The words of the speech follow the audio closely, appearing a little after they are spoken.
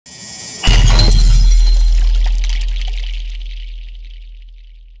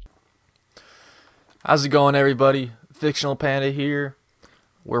How's it going, everybody? Fictional Panda here.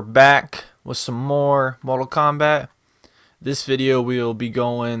 We're back with some more Mortal Kombat. This video we'll be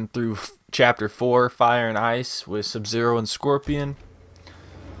going through Chapter 4, Fire and Ice, with Sub-Zero and Scorpion.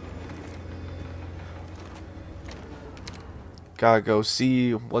 Gotta go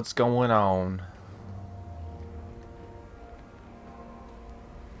see what's going on.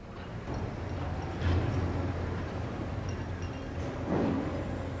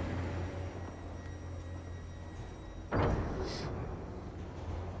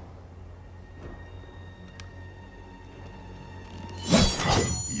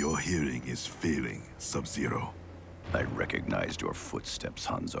 Your hearing is failing, Sub-Zero. I recognized your footsteps,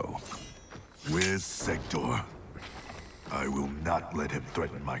 Hanzo. Where's Sector? I will not let him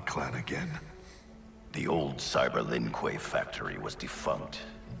threaten my clan again. The old Cyber Lin Kuei factory was defunct,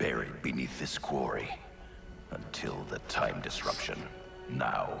 buried beneath this quarry. Until the time disruption.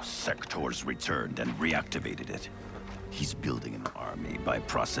 Now, Sector's returned and reactivated it. He's building an army by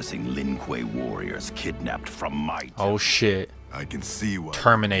processing Lin Kuei warriors kidnapped from my temple. Oh shit. I can see why.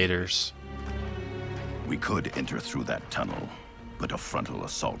 Terminators. We could enter through that tunnel, but a frontal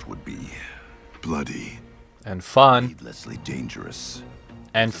assault would be bloody and fun. Needlessly dangerous.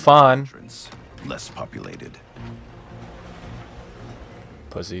 And fun. Entrance, less populated.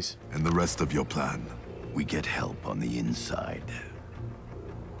 Pussies. And the rest of your plan? We get help on the inside.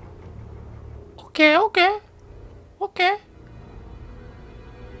 Okay.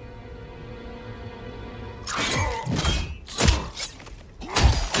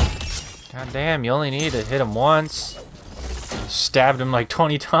 God damn, you only need to hit him once. Stabbed him like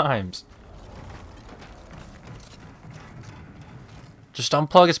 20 times. Just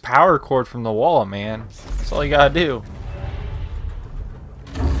unplug his power cord from the wall, man. That's all you gotta do.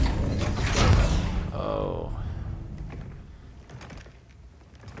 Oh.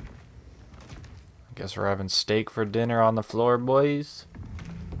 I guess we're having steak for dinner on the floor, boys.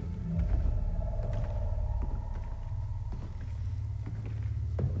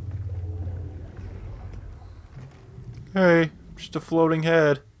 Hey, just a floating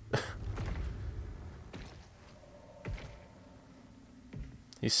head.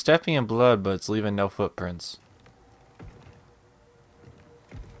 He's stepping in blood, but it's leaving no footprints.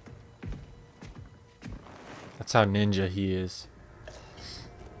 That's how ninja he is.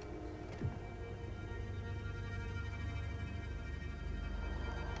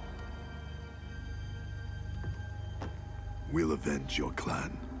 We'll avenge your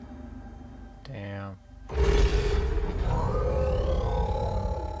clan. Damn.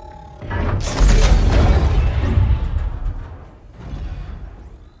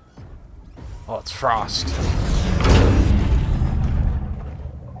 Oh, it's Frost.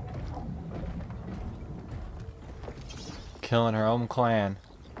 Killing her own clan.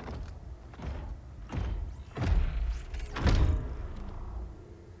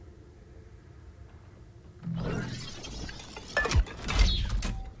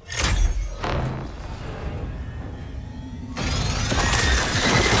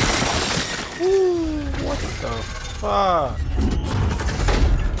 Ooh, what the fuck?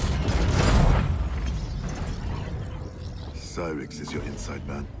 Cyrix is your inside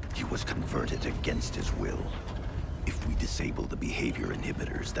man? He was converted against his will. If we disable the behavior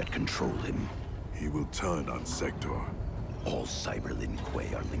inhibitors that control him, he will turn on Sector. All Cyber Lin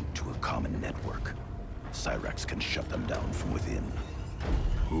Kuei are linked to a common network. Cyrax can shut them down from within.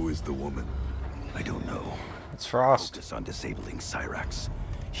 Who is the woman? I don't know. It's Frost. Focus on disabling Cyrax.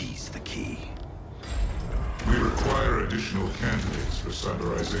 He's the key. We require additional candidates for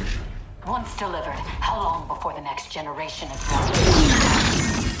cyberization. Once delivered, how long before the next generation is ready?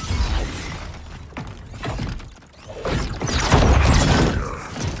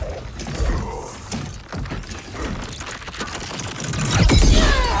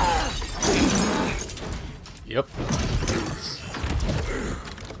 Yep.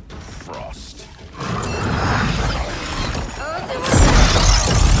 Frost.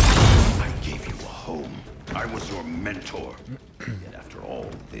 I gave you a home. I was your mentor. Yet after all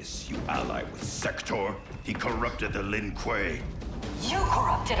this, you ally with Sector. He corrupted the Lin Kuei. You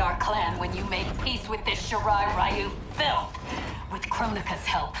corrupted our clan when you made peace with this Shirai Ryu filth. With Kronika's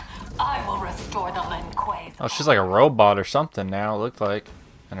help, I will restore the Lin Kuei. Oh, she's like a robot or something now, it looked like.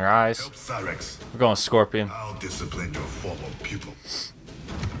 In her eyes. Help Cyrix. We're going Scorpion. I'll discipline your former pupil.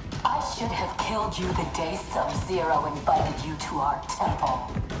 I should have killed you the day Sub-Zero invited you to our temple.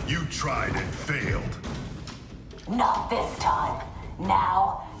 You tried and failed. Not this time.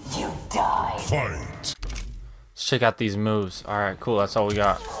 Now, you die. Fight. Let's check out these moves. Alright, cool, that's all we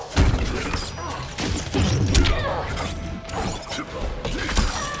got.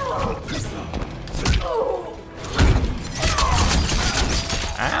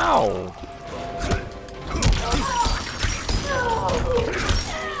 Ow!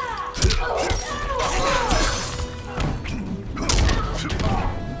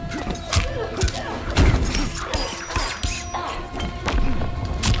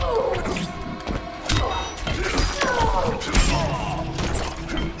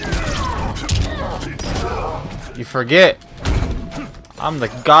 You forget, I'm the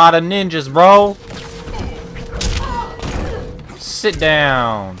god of ninjas, bro. Sit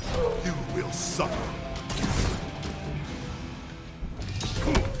down. You will suffer.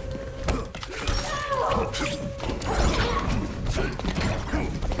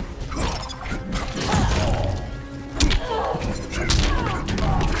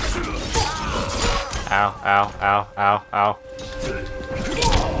 Ow, ow, ow, ow, ow.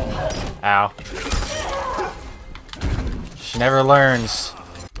 Ow. She never learns.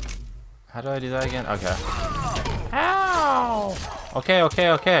 How do I do that again? Okay. Ow! Okay,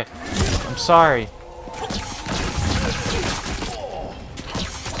 okay, okay. I'm sorry.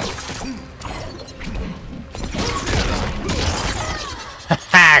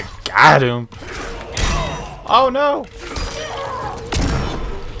 Got him. Oh no!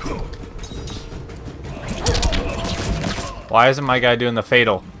 Why isn't my guy doing the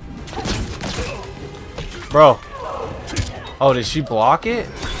fatal? Bro. Oh, did she block it?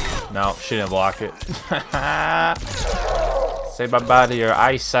 No, she didn't block it. Say bye-bye to your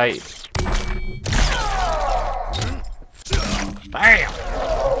eyesight. Bam!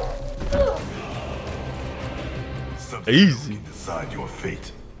 Easy. Decide your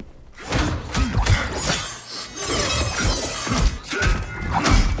fate.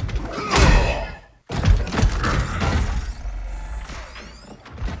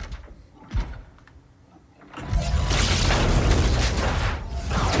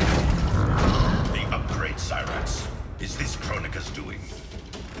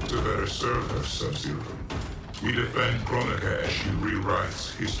 Sub-Zero. We defend Kronika as she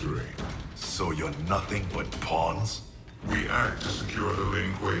rewrites history. So you're nothing but pawns? We act to secure the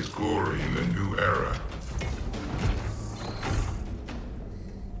Lin Kuei's glory in the new era.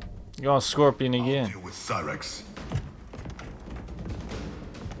 You're on Scorpion again. I'll deal with Cyrex.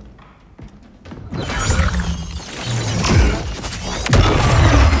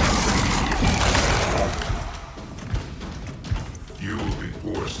 You will be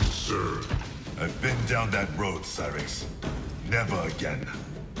forced to serve. I've been down that road, Cyrex. Never again.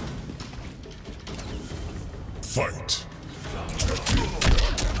 Fight.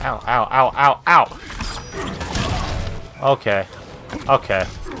 Ow, ow, ow, ow, ow! Okay. Okay.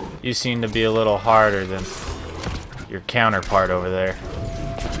 You seem to be a little harder than your counterpart over there.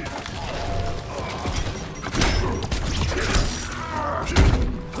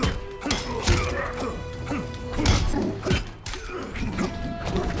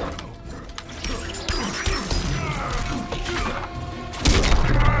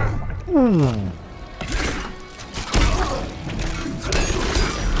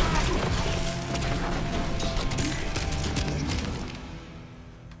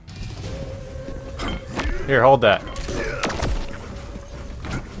 Here, hold that.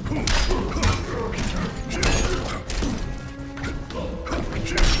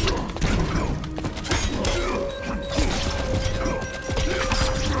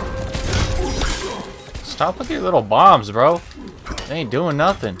 Stop with your little bombs, bro. They ain't doing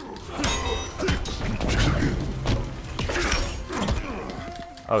nothing.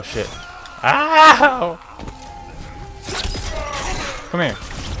 Oh shit. Ow! Come here.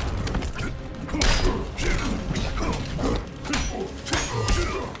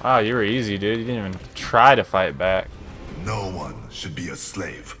 Wow, you were easy, dude. You didn't even try to fight back. No one should be a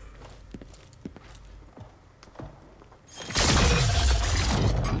slave.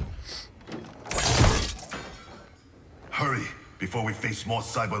 Hurry, before we face more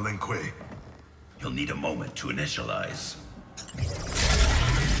Cyber Lin Kuei. You'll need a moment to initialize.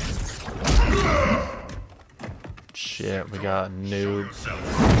 Shit, we got noob.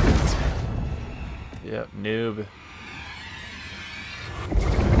 Yep, noob.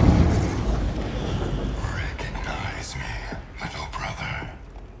 Recognize me, little brother.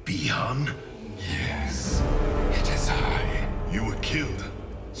 Bihan? Yes, it is I. You were killed,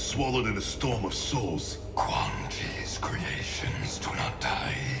 swallowed in a storm of souls. Quan Chi's creations do not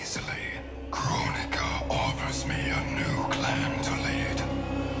die easily. Kronika offers me a new clan to lead.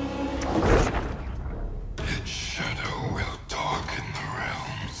 Its shadow will darken the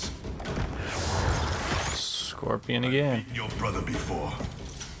realms. Scorpion again. Your brother before.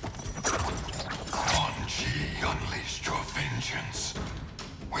 Quan Chi unleashed your vengeance.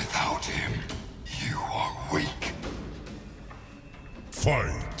 Without him, you are weak.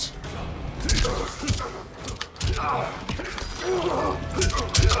 Fight.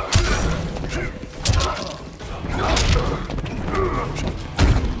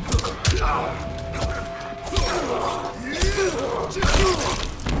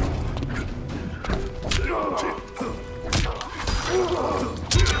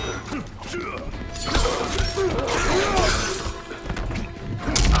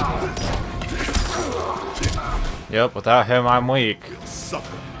 Yep, without him, I'm weak.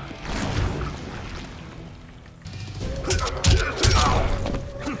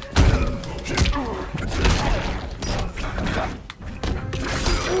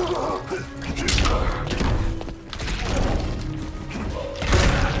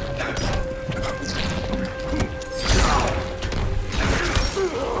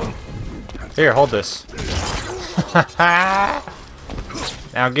 Here, hold this.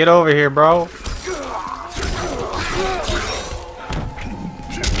 Now get over here, bro.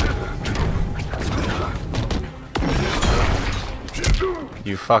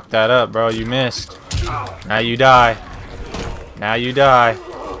 You fucked that up, bro. You missed. Now you die. Now you die.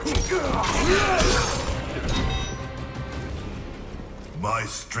 My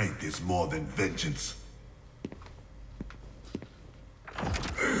strength is more than vengeance.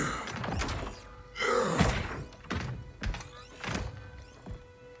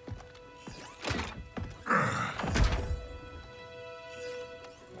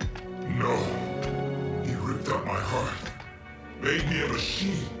 No. He ripped out my heart. Made me a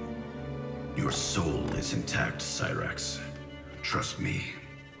machine. Your soul is intact, Cyrax. Trust me.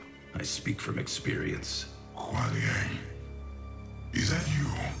 I speak from experience. Kuan Yang. Is that you?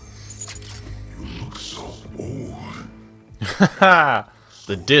 You look so old.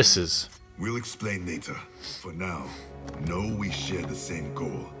 The disses. We'll explain later. For now, know we share the same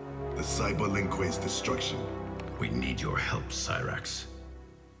goal. The Cyber Lin Kuei's destruction. We need your help, Cyrax.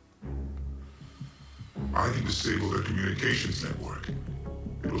 I can disable their communications network.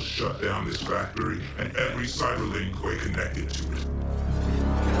 It'll shut down this factory and every Cyber Lin Kuei connected to it.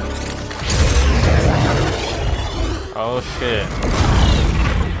 Oh shit.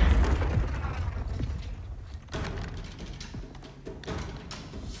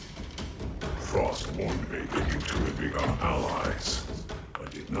 Frost warned me that you two had become allies. I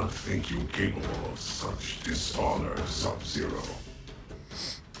did not think you capable of such dishonor, Sub-Zero.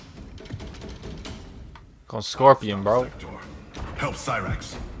 Going Scorpion, bro. Help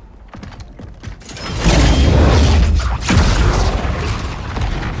Cyrax.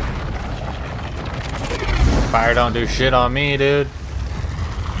 Fire don't do shit on me, dude.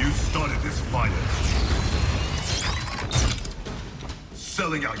 You started this fire.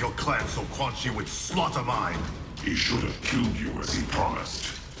 Selling out your clan so Quan Chi would slaughter mine. He should have killed you as he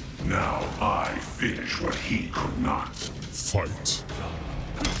promised. Now I finish what he could not. Fight.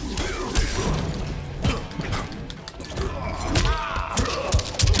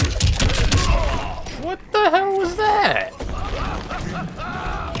 What the hell was that?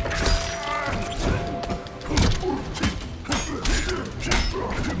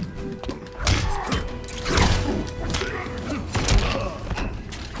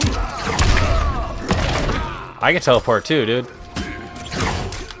 I can teleport too, dude.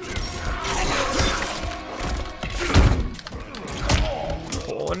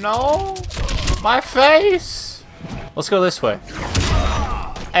 Oh no! My face! Let's go this way.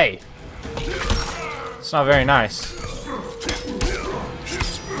 Hey! It's not very nice.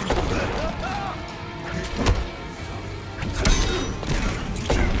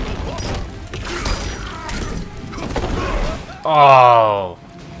 Oh!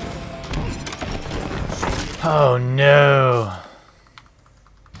 Oh no!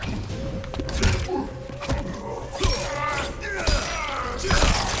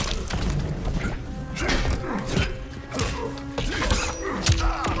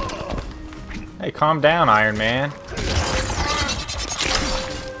 Hey, calm down, Iron Man.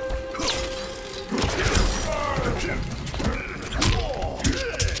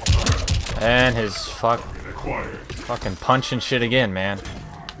 And his fucking punching shit again, man.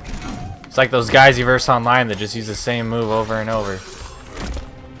 It's like those guys you verse online that just use the same move over and over.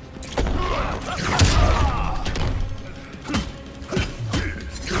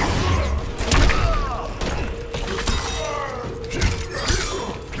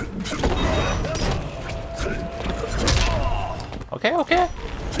 Okay, okay.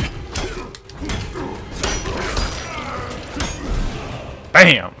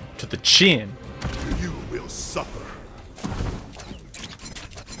 Bam! To the chin. You will suffer.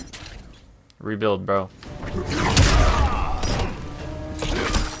 Rebuild, bro.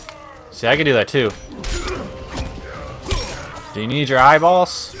 See, I can do that too. Do you need your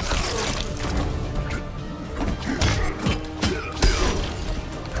eyeballs?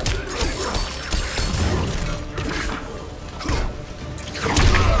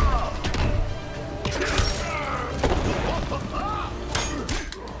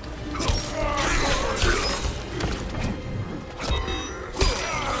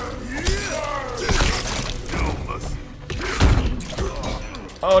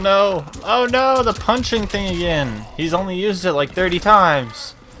 Oh no! Oh no! The punching thing again! He's only used it like 30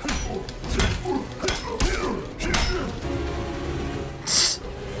 times!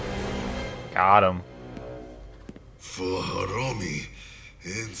 Got him. For Hiromi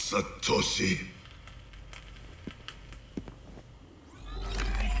and Satoshi.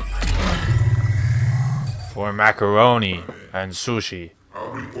 For macaroni and sushi. I'll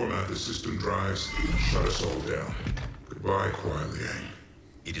reformat the system drives and shut us all down. Goodbye, Kuai Liang.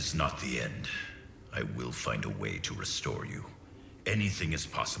 It is not the end. I will find a way to restore you. Anything is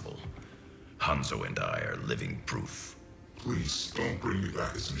possible. Hanzo and I are living proof. Please, don't bring me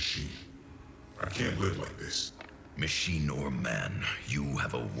back as a machine. I can't live like this. Machine or man, you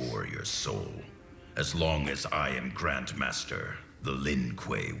have a warrior soul. As long as I am Grand Master, the Lin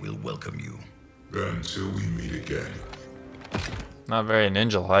Kuei will welcome you. Then until we meet again. Not very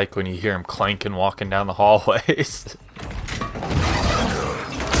ninja-like when you hear him clanking walking down the hallways.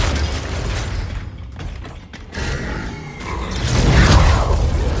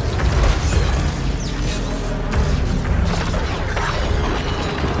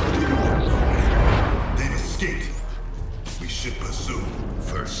 They've escaped. We should pursue.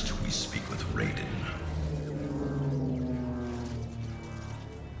 First, we speak with Raiden.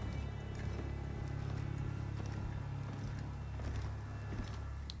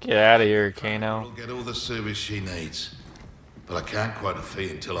 Get out of here, Kano. Will get all the service she needs. But I can't quote a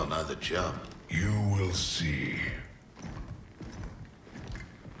fee until I know the job. You will see.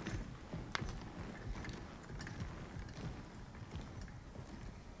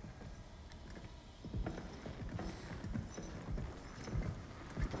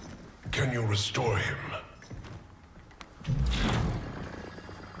 Can you restore him?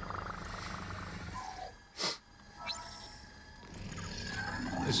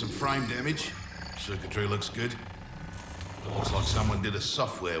 There's some frame damage. Circuitry looks good. It looks like someone did a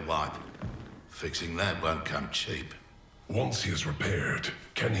software wipe. Fixing that won't come cheap. Once he is repaired,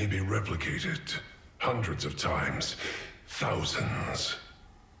 can he be replicated? Hundreds of times. Thousands.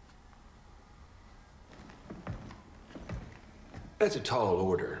 That's a tall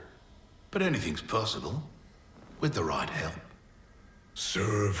order. But anything's possible. With the right help.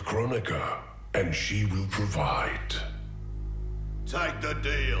 Serve Kronika, and she will provide. Take the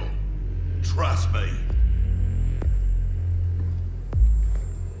deal. Trust me.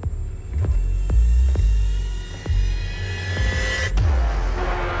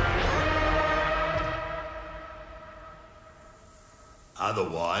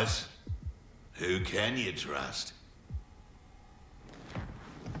 Otherwise, who can you trust?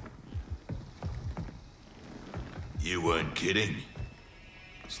 You weren't kidding.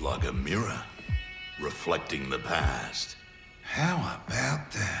 It's like a mirror, reflecting the past. How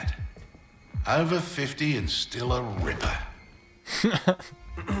about that? Over 50 and still a ripper.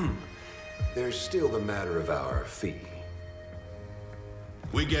 There's still the matter of our fee.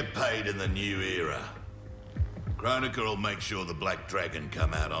 We get paid in the new era. Kronika will make sure the Black Dragon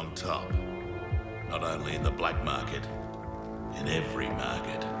come out on top. Not only in the black market, in every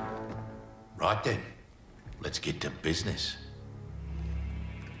market. Right then, let's get to business.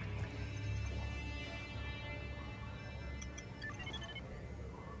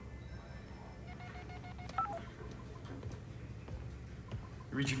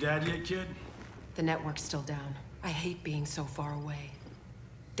 Reach your dad yet, kid? The network's still down. I hate being so far away.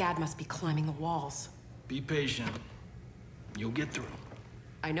 Dad must be climbing the walls. Be patient. You'll get through.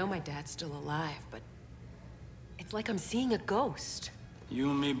 I know my dad's still alive, but it's like I'm seeing a ghost. You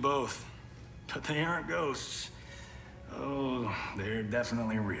and me both. But they aren't ghosts. Oh, they're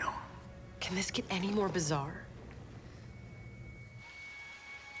definitely real. Can this get any more bizarre?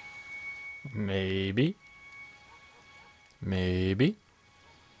 Maybe. Maybe.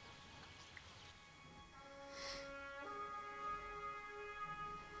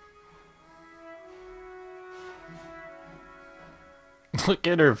 Look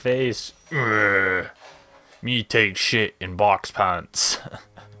at her face. Ugh. Me take shit in box pants.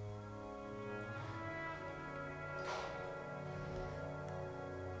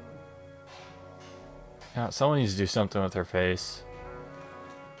 Yeah, someone needs to do something with her face.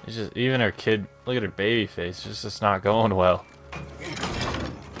 It's just, even her kid, look at her baby face, it's just not going well.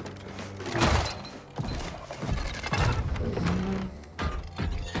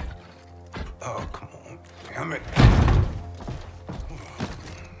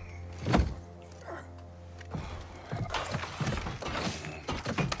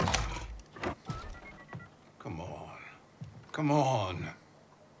 Come on.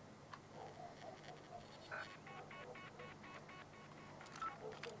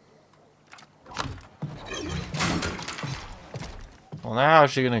 Well, now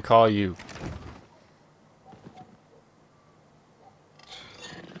how's she gonna call you?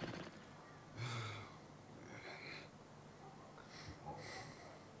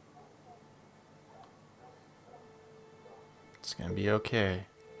 It's gonna be okay.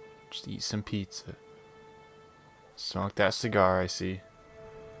 Just eat some pizza. Smoke that cigar, I see.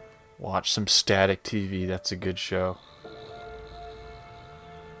 Watch some static TV. That's a good show.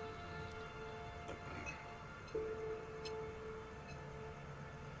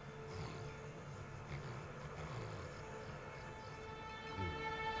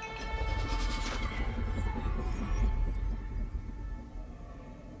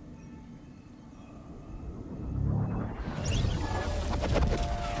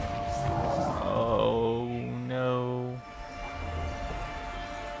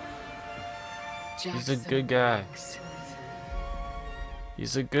 He's a good guy.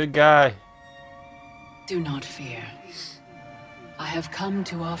 He's a good guy. Do not fear. I have come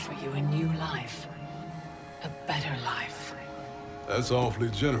to offer you a new life. A better life. That's awfully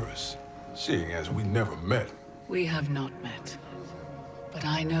generous, seeing as we never met. We have not met. But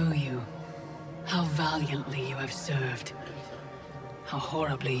I know you. How valiantly you have served. How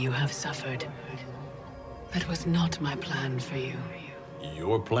horribly you have suffered. That was not my plan for you.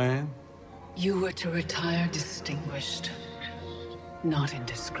 Your plan? You were to retire distinguished, not in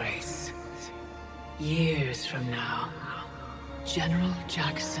disgrace. Years from now, General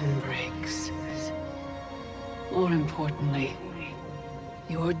Jackson Briggs. More importantly,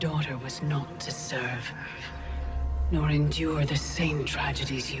 your daughter was not to serve, nor endure the same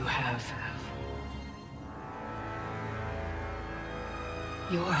tragedies you have.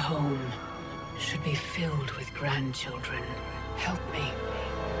 Your home should be filled with grandchildren. Help me.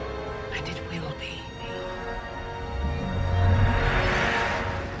 And it will be.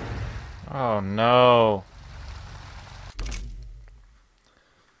 Oh no.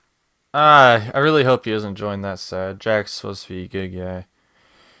 I really hope he doesn't join that side. Jack's supposed to be a good guy.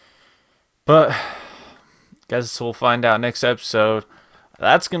 But guess we'll find out next episode.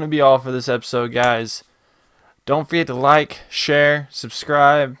 That's gonna be all for this episode, guys. Don't forget to like, share,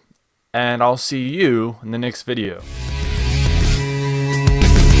 subscribe, and I'll see you in the next video.